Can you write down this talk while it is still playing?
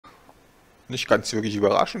Nicht ganz wirklich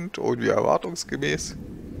überraschend, irgendwie erwartungsgemäß.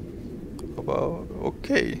 Aber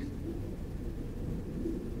okay.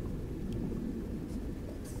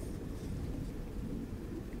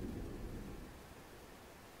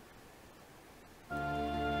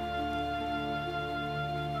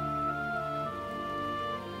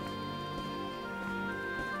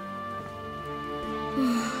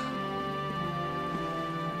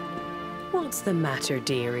 What's the matter,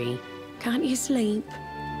 dearie? Can't you sleep?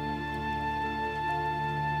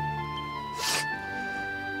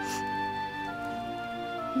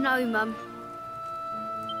 No, Mum.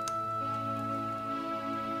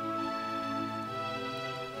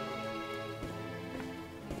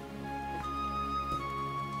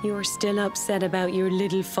 You're still upset about your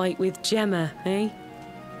little fight with Gemma, eh?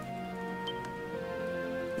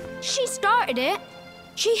 She started it.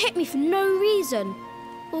 She hit me for no reason.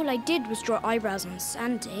 All I did was draw eyebrows on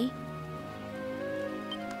Sandy.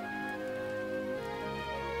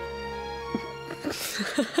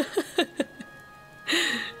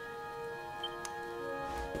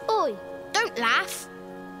 Oi, don't laugh.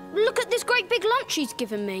 Look at this great big lunch she's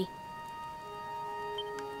given me.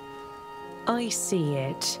 I see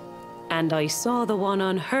it. And I saw the one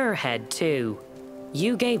on her head, too.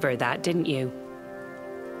 You gave her that, didn't you?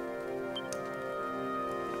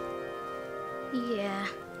 Yeah.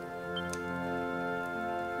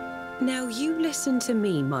 Now you listen to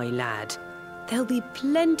me, my lad. There'll be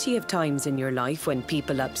plenty of times in your life when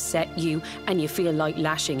people upset you and you feel like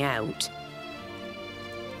lashing out.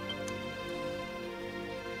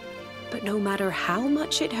 But no matter how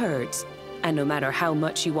much it hurts, and no matter how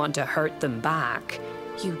much you want to hurt them back,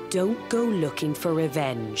 you don't go looking for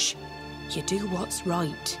revenge. You do what's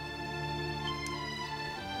right.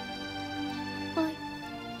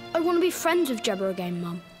 I want to be friends with Gemma again,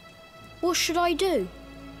 Mum. What should I do?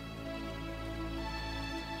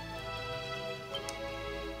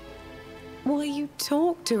 Why, you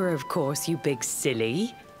talk to her, of course, you big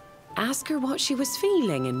silly. Ask her what she was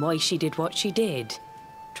feeling and why she did what she did.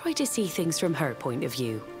 Try to see things from her point of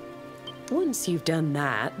view. Once you've done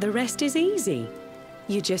that, the rest is easy.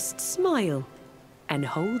 You just smile and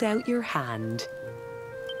hold out your hand.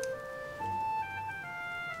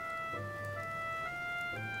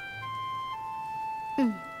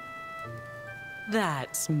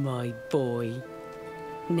 That's my boy.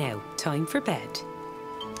 Now, time for bed.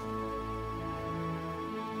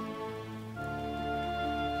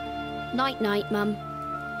 Night-night, Mum.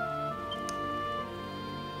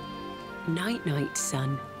 Night-night,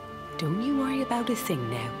 son. Don't you worry about a thing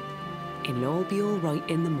now. It'll all be all right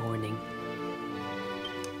in the morning.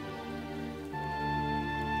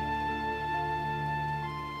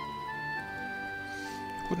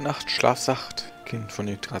 Gute Nacht, schlaf sacht, Kind von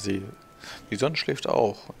Yggdrasil. Die Sonne schläft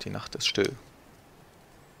auch und die Nacht ist still.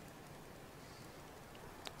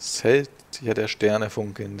 Es hält ja der Sterne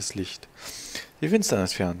funkelndes Licht. Die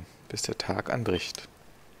Finsternis fern, bis der Tag anbricht.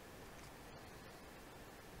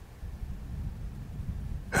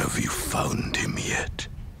 Have you found him yet?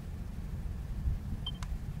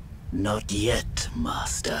 Not yet,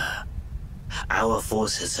 Master. Our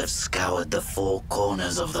forces have scoured the four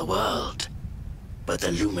corners of the world, but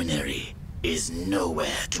the luminary is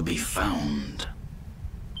nowhere to be found.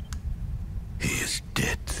 He is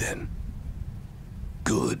dead, then.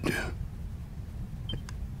 Good.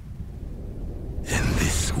 And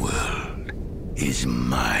this world is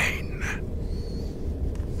mine.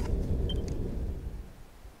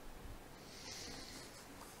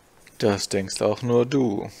 Das denkst auch nur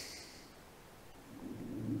du.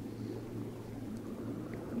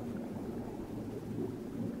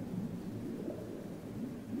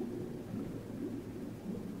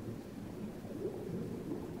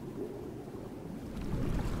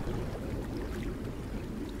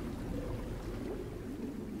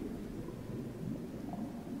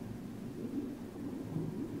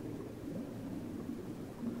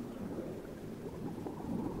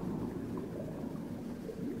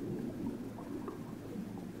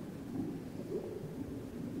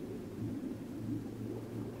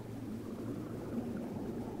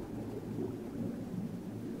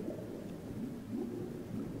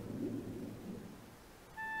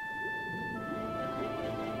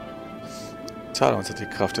 Talons hat die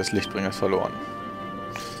Kraft des Lichtbringers verloren.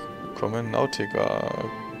 Willkommen, Nautiker.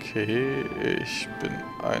 Okay, ich bin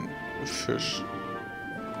ein Fisch.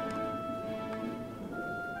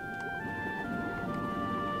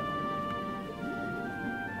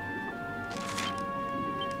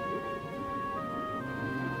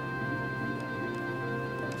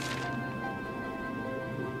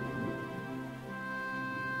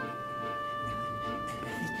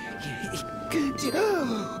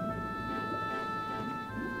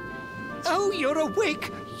 Oh, you're awake!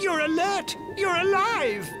 You're alert! You're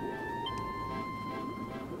alive!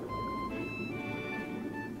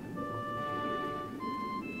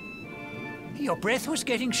 Your breath was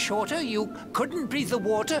getting shorter, you couldn't breathe the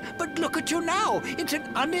water, but look at you now! It's an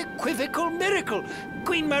unequivocal miracle!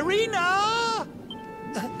 Queen Marina!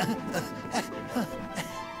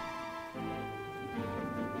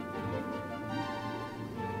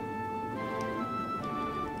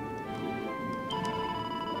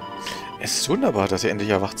 Es ist wunderbar, dass ihr endlich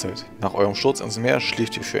erwacht seid. Nach eurem Sturz ins Meer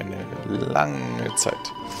schlieft ihr für eine lange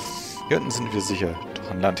Zeit. Hier unten sind wir sicher,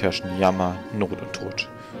 doch an Land herrschen Jammer, Not und Tod.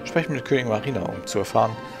 Sprecht mit Königin Marina, um zu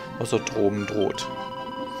erfahren, was dort droben droht.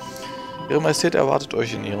 Ihre Majestät erwartet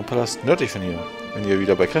euch in ihrem Palast nördlich von hier. Wenn ihr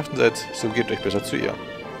wieder bei Kräften seid, so gebt euch besser zu ihr.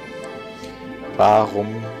 Warum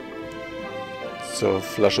zur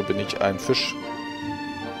Flasche bin ich ein Fisch?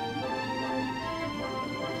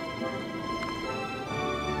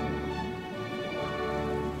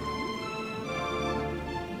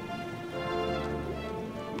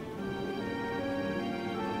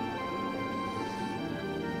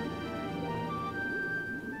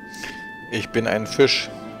 Ich bin ein Fisch.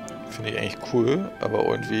 Finde ich eigentlich cool, aber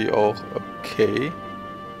irgendwie auch okay.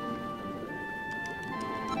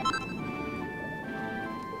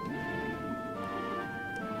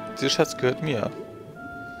 Dieser Schatz gehört mir.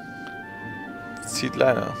 Zieht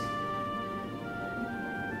Leine.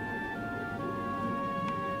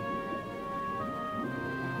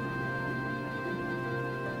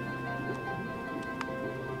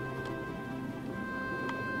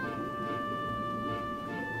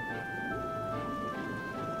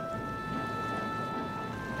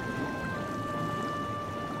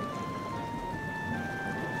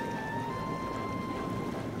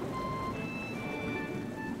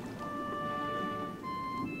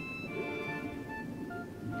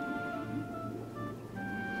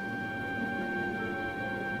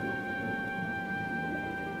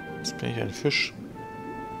 Jetzt bin ich ein Fisch.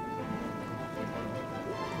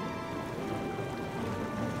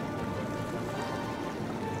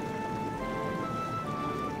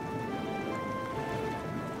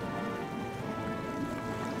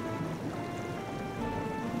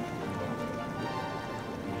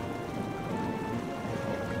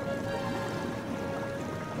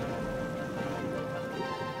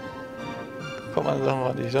 Komm an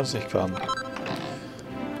Sachen, die ich sonst nicht kann.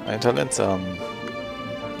 Ein Talent zu haben.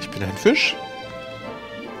 Ich bin ein Fisch.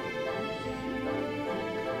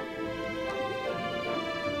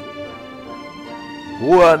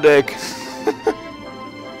 Ruhe an Deck.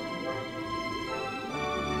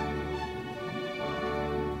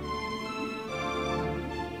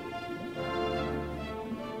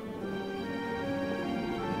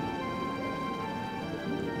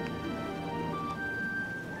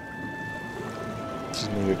 Das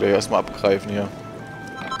müssen wir gleich erstmal abgreifen hier.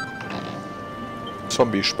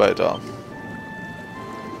 Zombie-Spalter.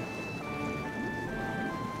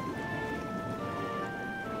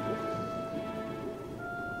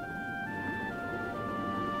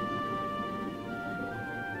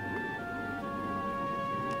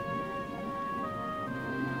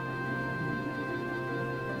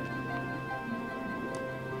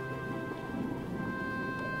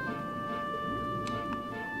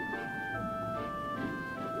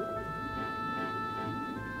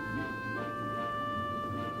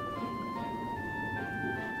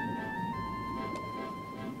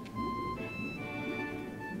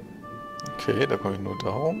 Okay, da komme ich nur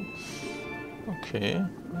darum. Okay,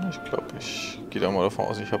 ich glaube, ich gehe da mal davon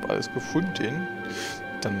aus, ich habe alles gefunden.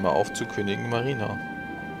 Dann mal auf zu Königin Marina.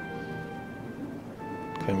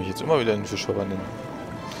 Kann ich mich jetzt immer wieder in den Fisch verwandeln.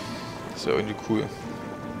 Das ist ja irgendwie cool.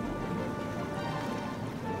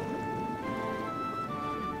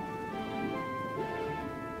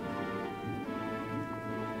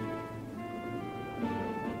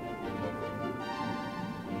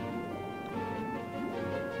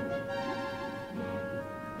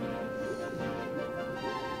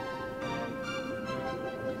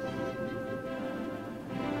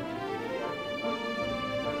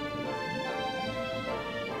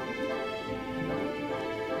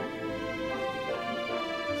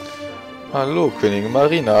 Hallo, Königin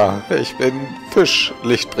Marina. Ich bin Fisch,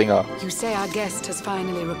 Lichtbringer. You say our guest has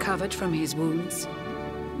finally recovered from his wounds?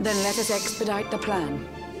 Then let us expedite the plan.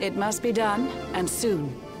 It must be done, and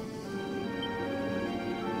soon.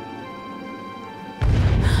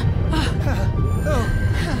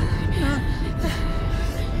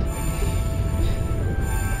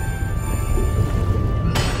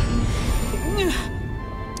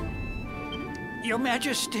 Your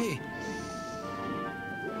Majesty!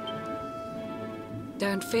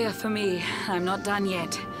 Don't fear for me. I'm not done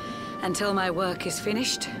yet. Until my work is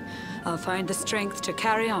finished, I'll find the strength to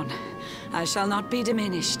carry on. I shall not be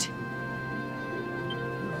diminished.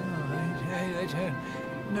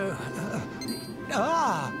 No.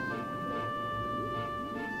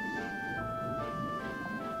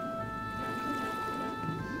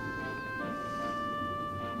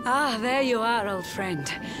 Ah, there you are, old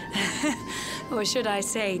friend. Or should I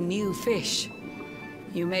say, new fish.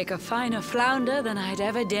 You make a finer flounder than I'd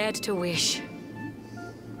ever dared to wish.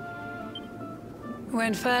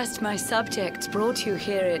 When first my subjects brought you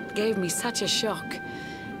here, it gave me such a shock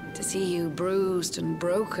to see you bruised and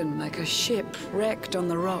broken like a ship wrecked on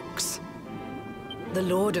the rocks. The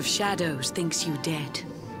Lord of Shadows thinks you dead.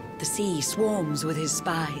 The sea swarms with his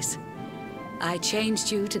spies. I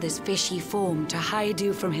changed you to this fishy form to hide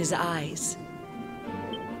you from his eyes.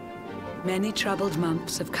 Many troubled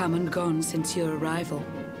months have come and gone since your arrival.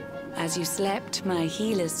 As you slept, my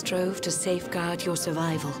healers strove to safeguard your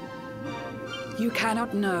survival. You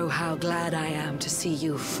cannot know how glad I am to see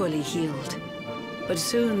you fully healed. But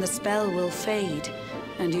soon the spell will fade,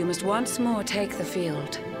 and you must once more take the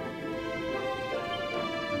field.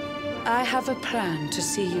 I have a plan to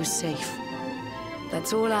see you safe.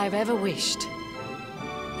 That's all I've ever wished.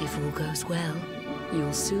 If all goes well,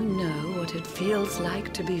 you'll soon know what it feels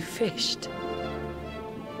like to be fished.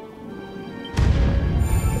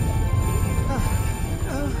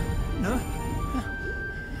 No.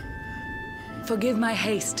 Forgive my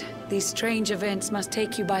haste. These strange events must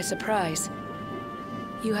take you by surprise.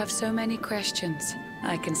 You have so many questions.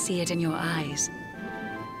 I can see it in your eyes.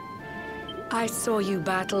 I saw you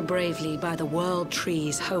battle bravely by the World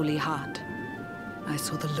Tree's holy heart. I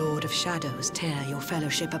saw the Lord of Shadows tear your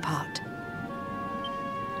fellowship apart.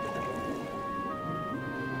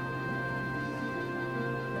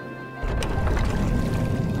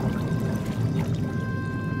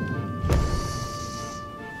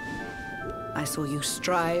 I saw you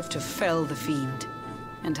strive to fell the fiend,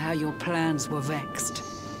 and how your plans were vexed.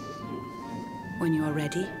 When you are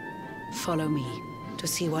ready, follow me to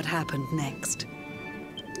see what happened next.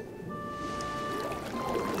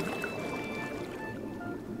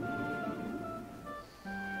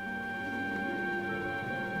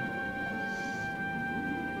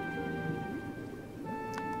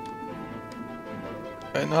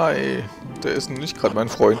 Ein Hai. Der ist nicht gerade mein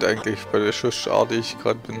Freund eigentlich, bei der Fischart, die ich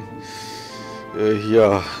gerade bin.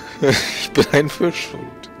 Ja, ich bin ein Fisch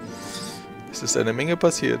und es ist eine Menge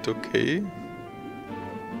passiert, okay.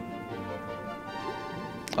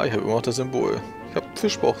 Ah, ich habe immer noch das Symbol. Ich habe einen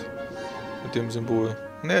Fischbauch mit dem Symbol.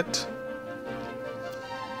 Nett.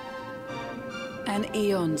 An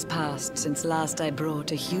eon's passed since last I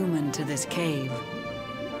brought a human to this cave.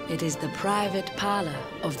 It is the private parlor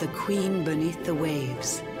of the Queen beneath the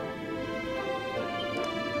waves.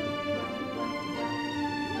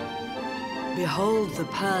 Behold the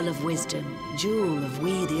pearl of wisdom, jewel of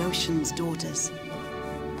we the ocean's daughters.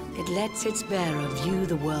 It lets its bearer view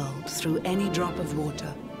the world through any drop of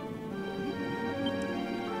water.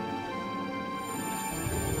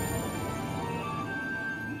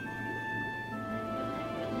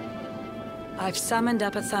 I've summoned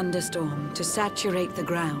up a thunderstorm to saturate the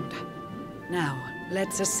ground. Now,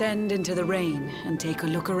 let's ascend into the rain and take a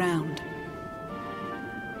look around.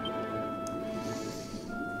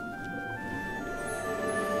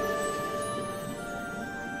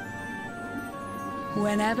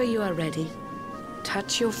 Whenever you are ready,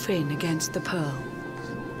 touch your fin against the pearl,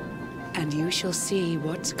 and you shall see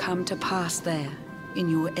what's come to pass there in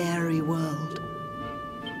your airy world.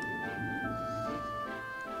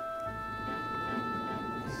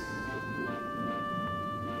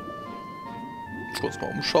 Kurz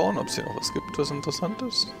mal umschauen, ob es hier noch was gibt, was interessant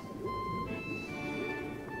ist.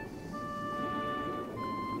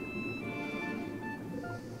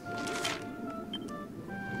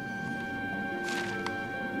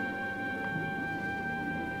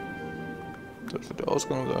 Das wird der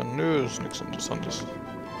Ausgang sein. Nö, ist nichts Interessantes.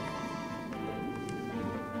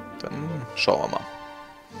 Dann schauen wir mal.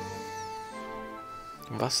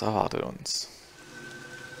 Was erwartet uns?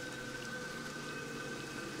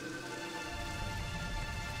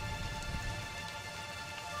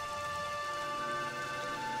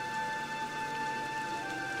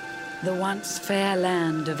 The once fair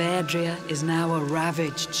land of Erdrea is now a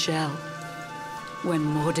ravaged shell. When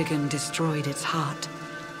Mordegon destroyed its heart,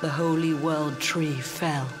 the holy world tree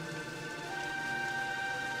fell.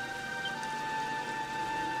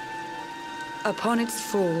 Upon its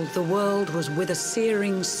fall, the world was with a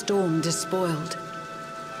searing storm despoiled.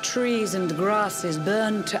 Trees and grasses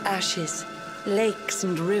burned to ashes, lakes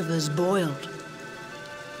and rivers boiled.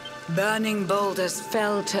 Burning boulders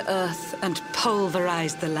fell to earth and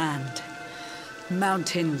pulverized the land.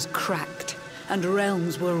 Mountains cracked, and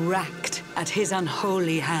realms were racked at his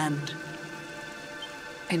unholy hand.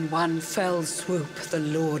 In one fell swoop, the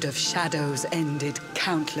Lord of Shadows ended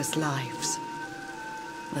countless lives.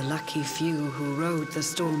 The lucky few who rode the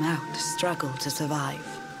storm out struggled to survive.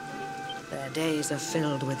 Their days are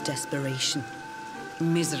filled with desperation,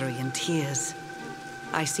 misery and tears.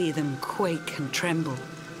 I see them quake and tremble,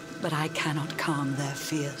 but I cannot calm their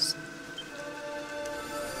fears.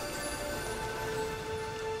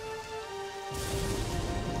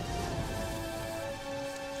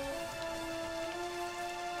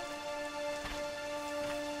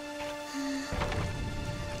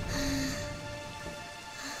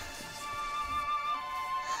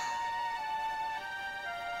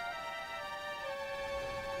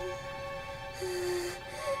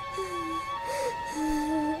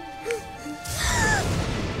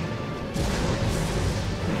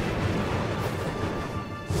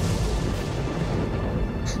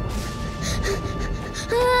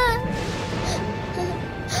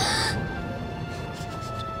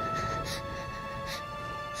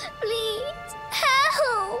 Please,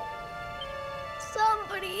 help!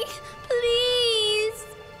 Somebody, please!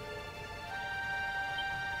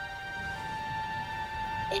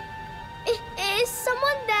 Is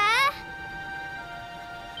someone there?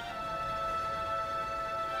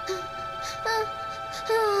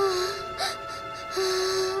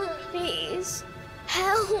 Please,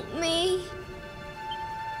 help me.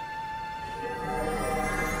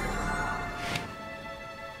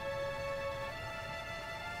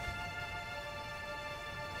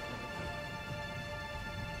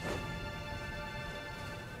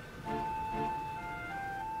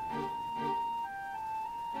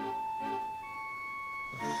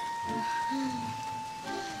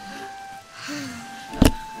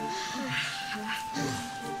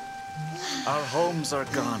 Our homes are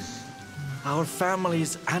gone. Our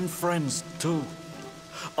families and friends, too.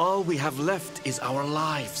 All we have left is our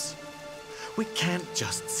lives. We can't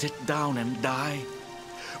just sit down and die.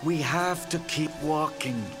 We have to keep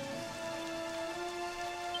walking.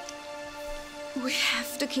 We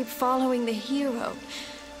have to keep following the hero.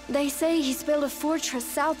 They say he's built a fortress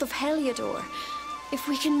south of Heliodor. If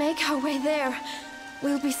we can make our way there,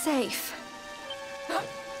 we'll be safe.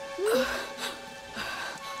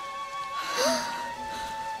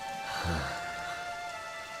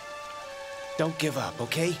 Don't give up,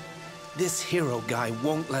 okay? This hero guy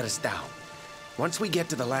won't let us down. Once we get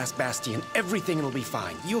to the last bastion, everything will be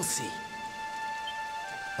fine. You'll see.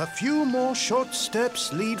 A few more short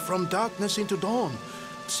steps lead from darkness into dawn.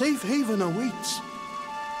 Safe haven awaits.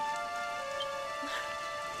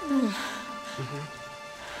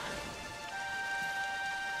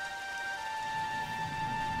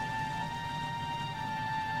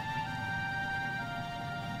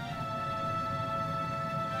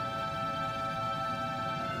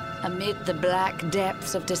 Amid the black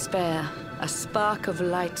depths of despair, a spark of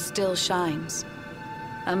light still shines.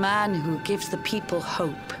 A man who gives the people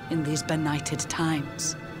hope in these benighted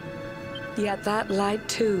times. Yet that light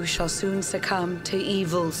too shall soon succumb to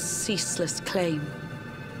evil's ceaseless claim.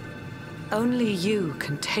 Only you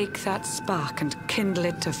can take that spark and kindle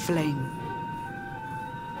it to flame.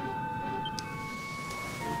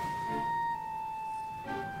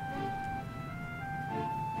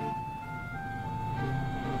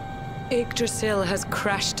 Yggdrasil has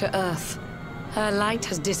crashed to Earth. Her light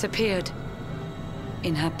has disappeared.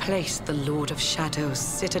 In her place, the Lord of Shadows'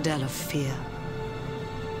 citadel of fear.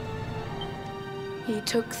 He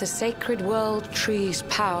took the sacred world tree's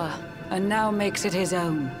power, and now makes it his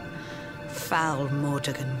own. Foul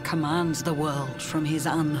Mordegon commands the world from his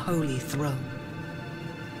unholy throne.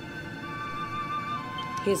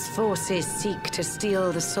 His forces seek to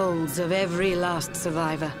steal the souls of every last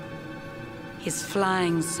survivor. His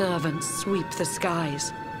flying servants sweep the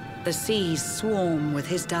skies. The seas swarm with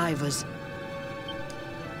his divers.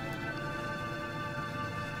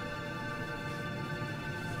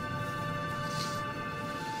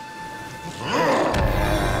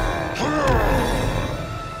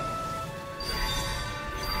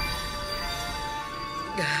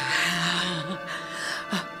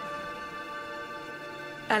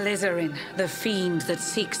 Alizarin, the fiend that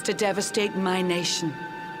seeks to devastate my nation.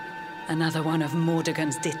 Another one of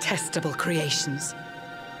Mordegon's detestable creations.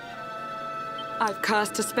 I've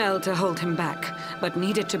cast a spell to hold him back, but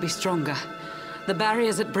need it to be stronger. The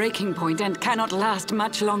barrier's at breaking point and cannot last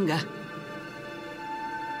much longer.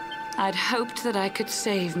 I'd hoped that I could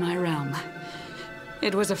save my realm.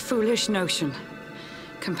 It was a foolish notion.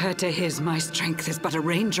 Compared to his, my strength is but a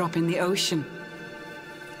raindrop in the ocean.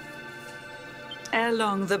 Ere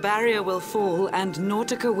long, the barrier will fall, and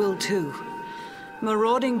Nautica will too.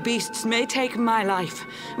 Marauding beasts may take my life,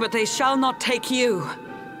 but they shall not take you.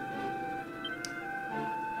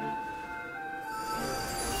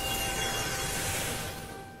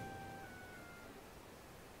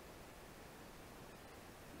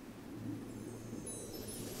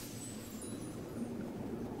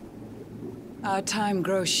 Our time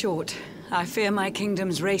grows short. I fear my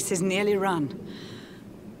kingdom's race is nearly run.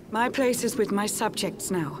 My place is with my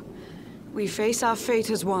subjects now. We face our fate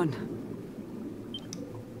as one.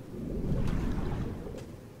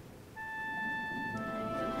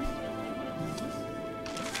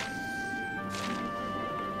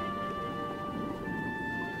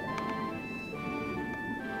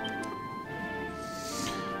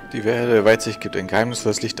 Die Welle der Weitsicht gibt ein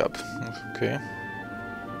geheimnisvolles Licht ab. Okay.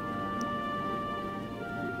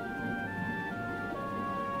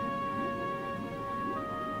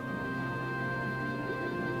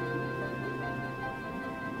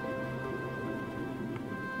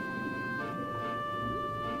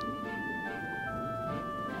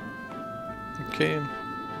 Okay.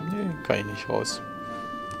 Nee, kann ich nicht raus.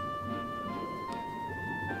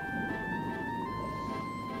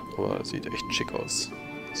 Aber sieht echt schick aus.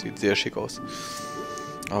 Sieht sehr schick aus.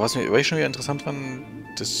 Aber was ich schon wieder interessant fand,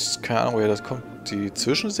 das, keine Ahnung, woher das kommt, die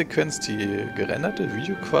Zwischensequenz, die gerenderte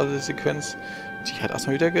Video-Quasi-Sequenz, die hat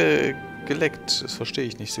erstmal wieder geleckt. Das verstehe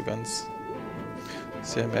ich nicht so ganz.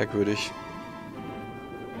 Sehr merkwürdig.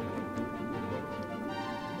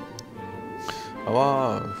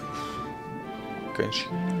 Aber ganz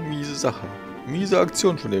schön miese Sache. Miese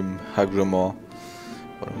Aktion von dem Hagrimore.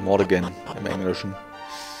 Oder Mordegan im Englischen.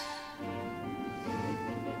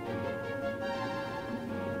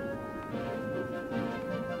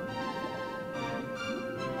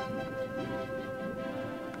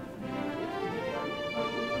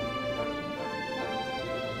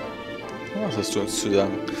 Was hast du uns zu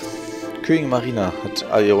sagen? Königin Marina hat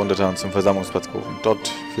all ihre Untertanen zum Versammlungsplatz gerufen.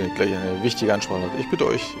 Dort findet gleich eine wichtige Ansprache statt. Ich bitte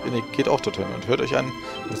euch, geht auch dorthin und hört euch an,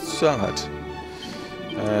 was zu sagen hat.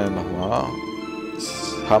 Nochmal.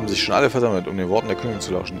 Es haben sich schon alle versammelt, um den Worten der Königin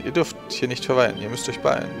zu lauschen. Ihr dürft hier nicht verweilen, ihr müsst euch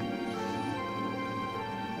beeilen.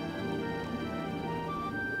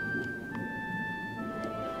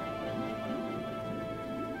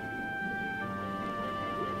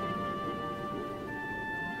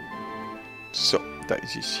 So, da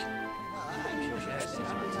ist es.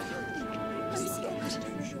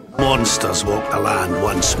 Monsters walk the land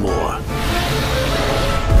once more.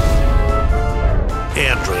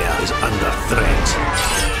 Erdrea is under threat.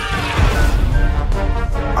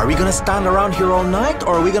 Are we gonna stand around here all night,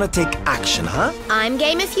 or are we gonna take action, huh? I'm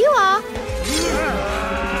game if you are.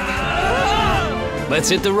 Let's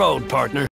hit the road, partner.